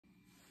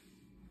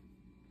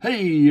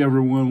Hey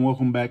everyone,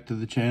 welcome back to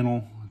the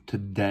channel.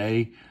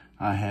 Today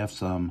I have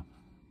some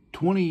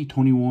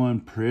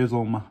 2021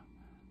 Prizm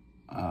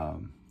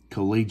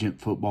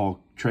collegiate football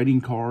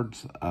trading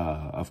cards.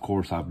 Of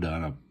course, I've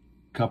done a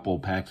couple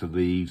packs of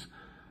these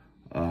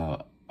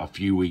a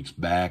few weeks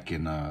back,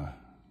 and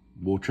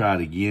we'll try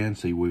it again,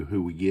 see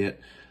who we get.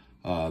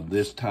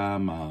 This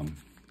time,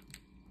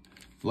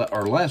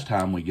 last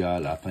time we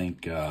got, I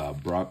think,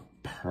 not Brock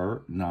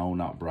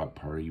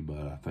Purdy, but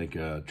I think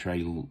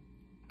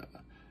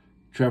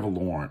Trevor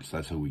Lawrence,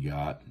 that's who we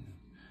got.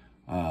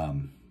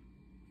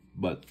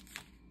 But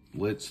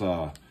let's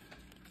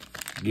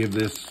give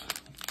this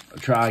a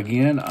try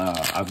again.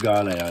 I've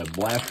got a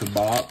blaster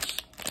box.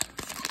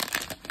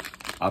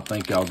 I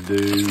think I'll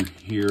do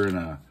here in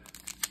a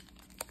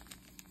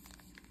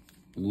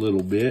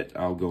little bit.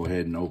 I'll go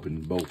ahead and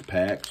open both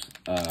packs.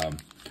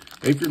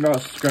 If you're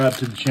not subscribed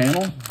to the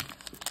channel,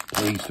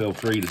 please feel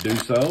free to do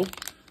so.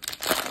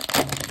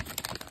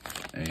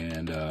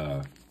 And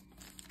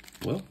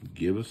well,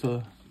 give us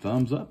a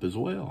thumbs up as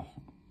well.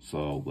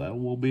 So that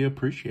will be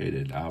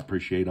appreciated. I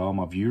appreciate all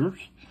my viewers,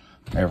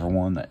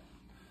 everyone that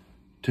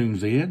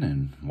tunes in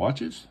and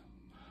watches.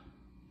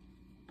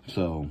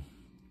 So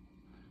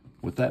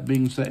with that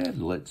being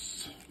said,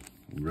 let's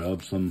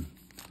rub some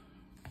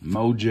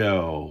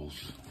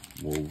mojos.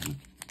 We'll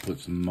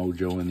put some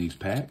mojo in these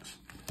packs.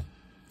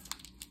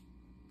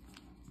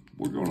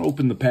 We're going to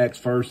open the packs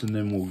first, and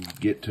then we'll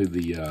get to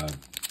the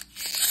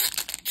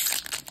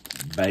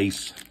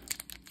base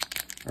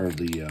or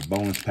the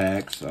bonus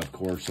packs. Of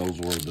course, those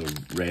were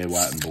the red,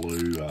 white, and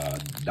blue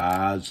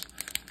dies.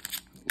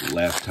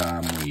 Last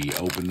time we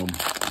opened them,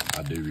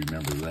 I do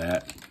remember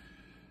that.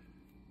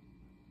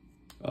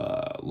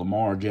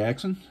 Lamar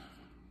Jackson.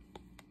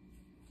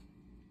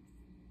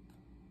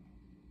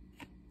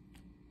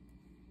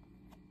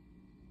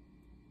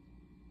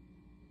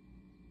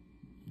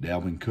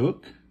 Dalvin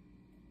Cook.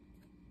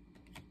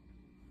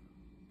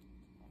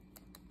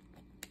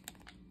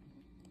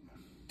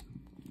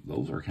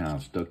 Those are kind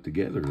of stuck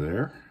together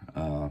there.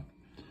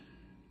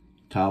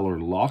 Tyler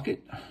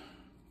Lockett.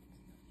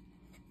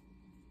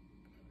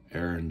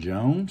 Aaron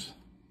Jones.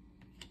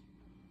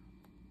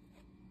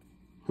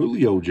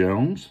 Julio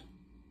Jones.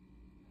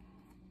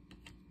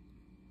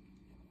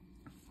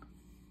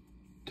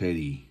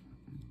 Teddy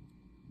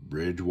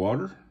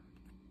Bridgewater.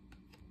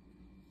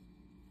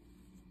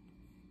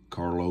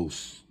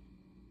 Carlos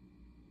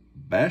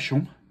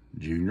Basham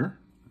Jr.,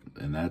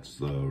 and that's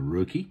the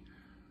rookie.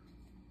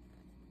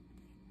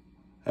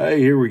 Hey,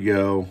 here we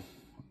go.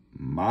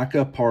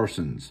 Micah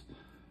Parsons,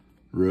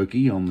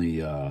 rookie on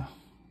the,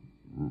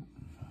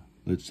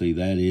 let's see,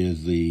 that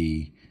is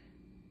the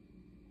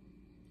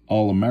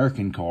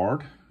All-American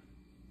card.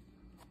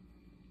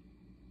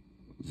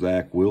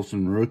 Zach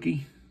Wilson,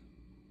 rookie.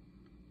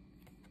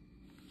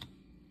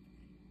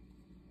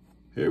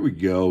 Here we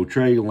go.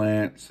 Trey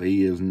Lance,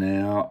 he is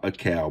now a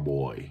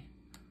Cowboy.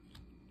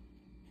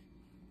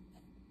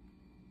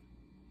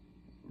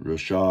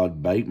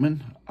 Rashad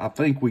Bateman. I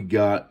think we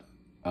got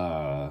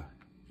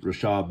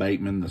Rashad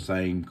Bateman, the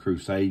same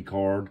Crusade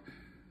card.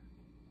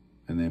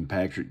 And then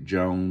Patrick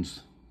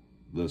Jones,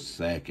 the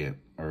second.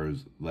 Or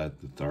is that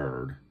the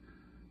third?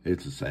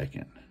 It's the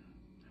second.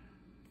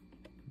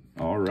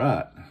 All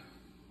right.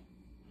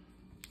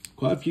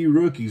 Quite a few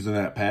rookies in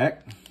that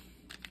pack.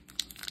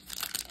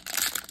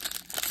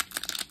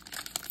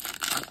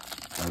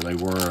 Or they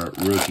were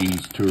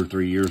rookies 2 or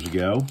 3 years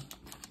ago.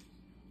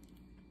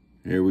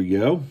 Here we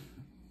go.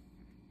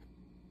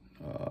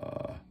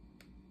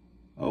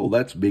 Oh,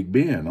 that's Big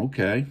Ben.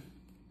 Okay.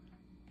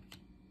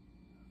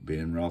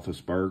 Ben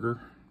Roethlisberger.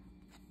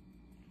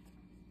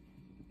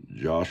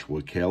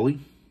 Joshua Kelly.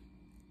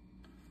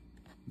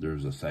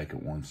 There's a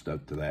second one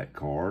stuck to that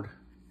card.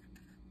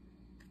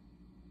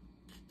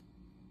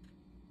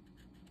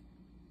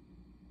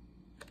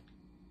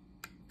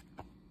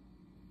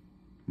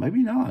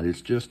 Maybe not.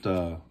 It's just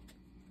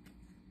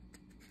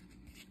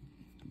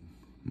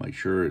make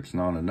sure it's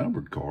not a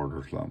numbered card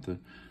or something.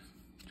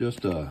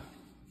 Just a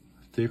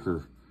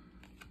thicker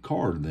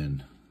card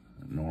than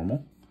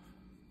normal.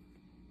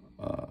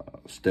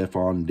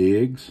 Stephon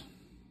Diggs.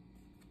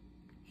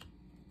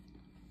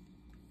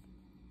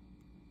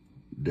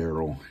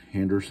 Darrell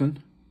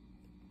Henderson.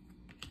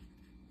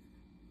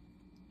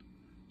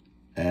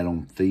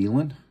 Adam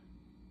Thielen.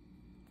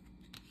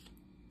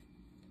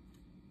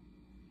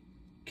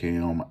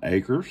 Cam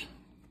Akers.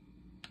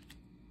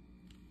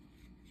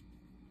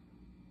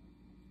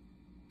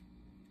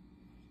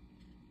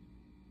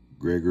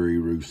 Gregory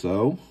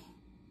Rousseau.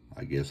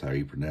 I guess how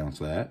you pronounce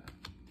that.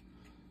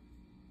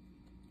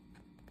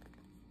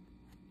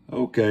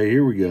 Okay,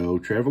 here we go.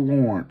 Trevor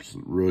Lawrence,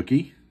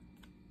 rookie.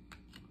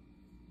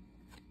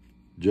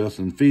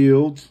 Justin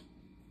Fields,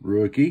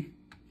 rookie.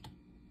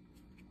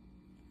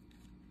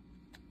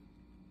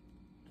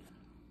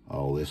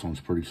 Oh, this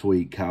one's pretty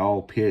sweet.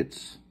 Kyle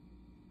Pitts,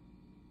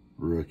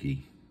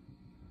 rookie.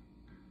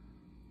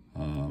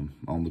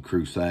 On the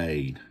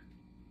Crusade.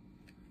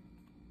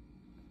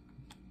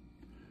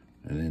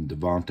 And then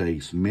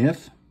Devontae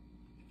Smith.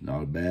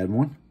 Not a bad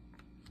one.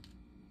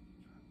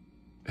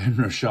 and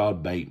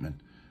Rashad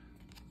Bateman.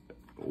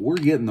 We're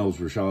getting those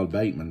Rashad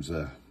Batemans.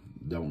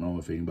 Don't know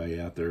if anybody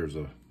out there is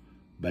a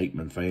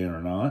Bateman fan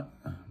or not,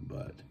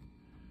 but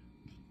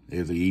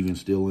is he even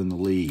still in the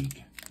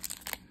league?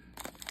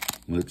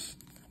 Let's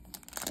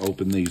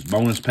open these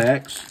bonus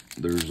packs.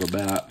 There's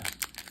about,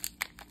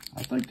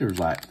 I think there's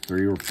like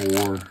 3 or 4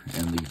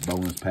 in these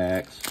bonus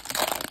packs.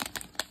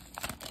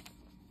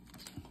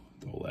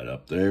 Throw that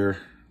up there.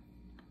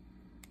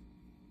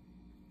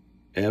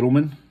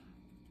 Edelman.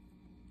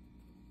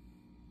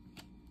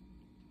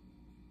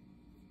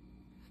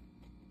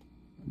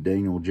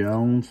 Daniel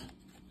Jones.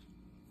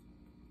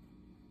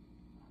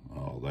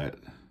 Oh, that.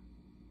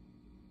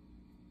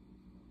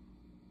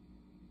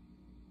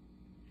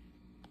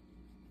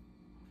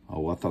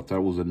 Oh, I thought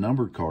that was a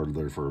numbered card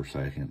there for a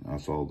second. I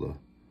saw the.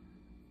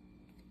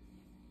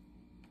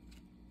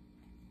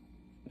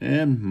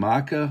 And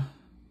Micah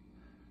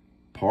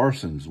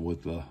Parsons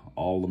with the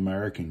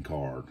All-American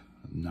card.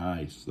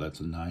 Nice. That's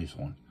a nice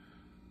one.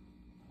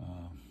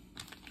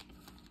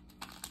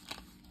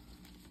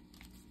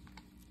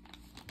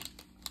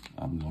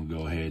 I'm going to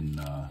go ahead and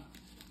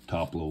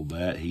top load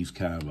that. He's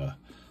kind of a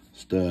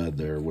stud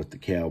there with the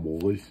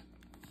Cowboys.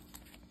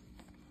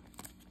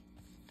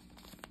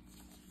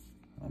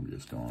 I'm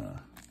just going to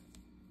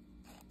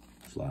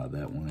slide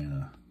that one in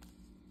a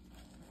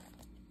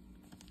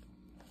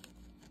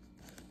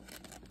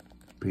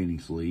penny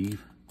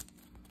sleeve.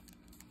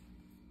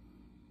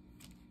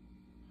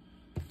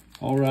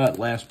 All right,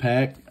 last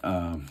pack.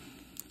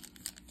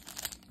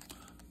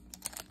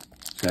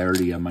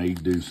 Saturday I may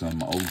do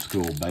some old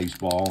school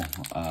baseball,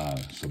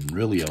 some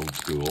really old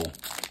school.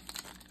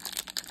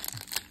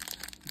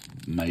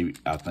 Maybe,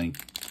 I think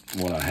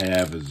what I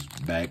have is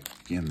back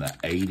in the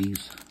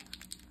 80s.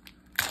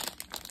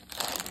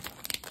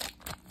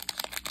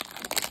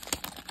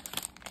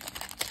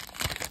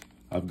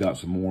 I've got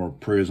some more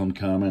prizm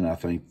coming. I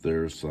think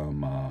there's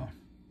some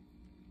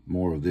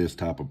more of this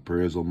type of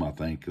prizm. I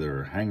think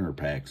they're hanger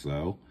packs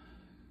though.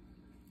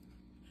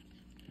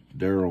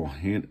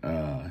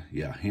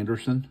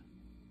 Henderson.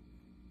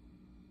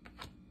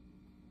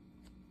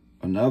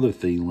 Another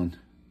Thielen.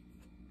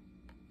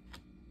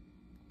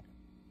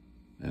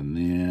 And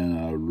then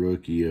a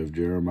rookie of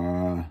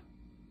Jeremiah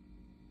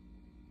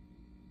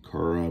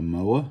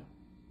Karamoa.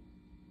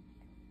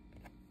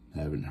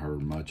 Haven't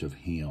heard much of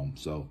him.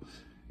 So,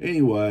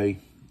 anyway,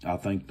 I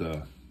think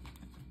the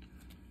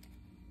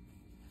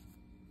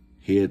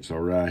hits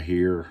are right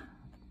here.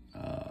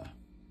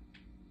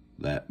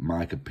 That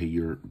Micah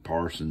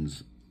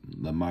Parsons,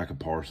 the Micah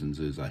Parsons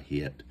is a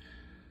hit.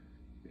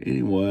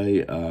 Anyway,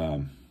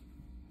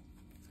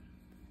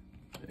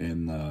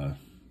 and the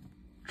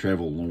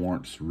Trevor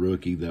Lawrence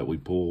rookie that we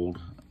pulled,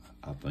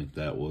 I think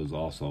that was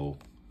also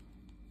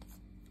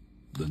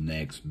the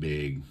next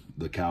big.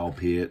 The Kyle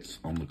Pitts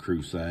on the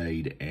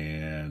Crusade,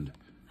 and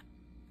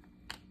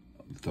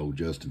throw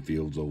Justin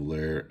Fields over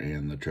there,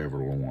 and the Trevor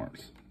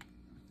Lawrence.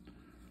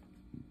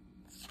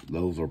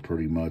 Those are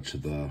pretty much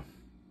the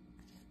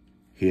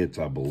hits,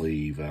 I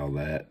believe, out of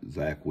that.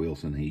 Zach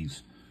Wilson,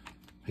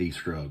 he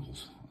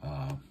struggles.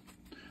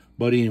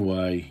 But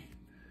anyway,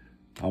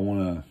 I want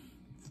to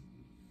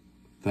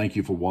thank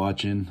you for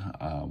watching.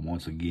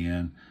 Once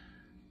again,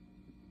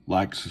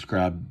 like,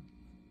 subscribe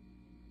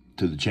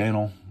to the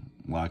channel,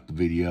 like the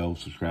video,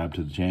 subscribe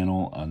to the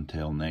channel.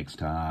 Until next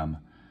time,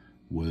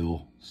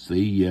 we'll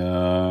see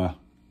ya.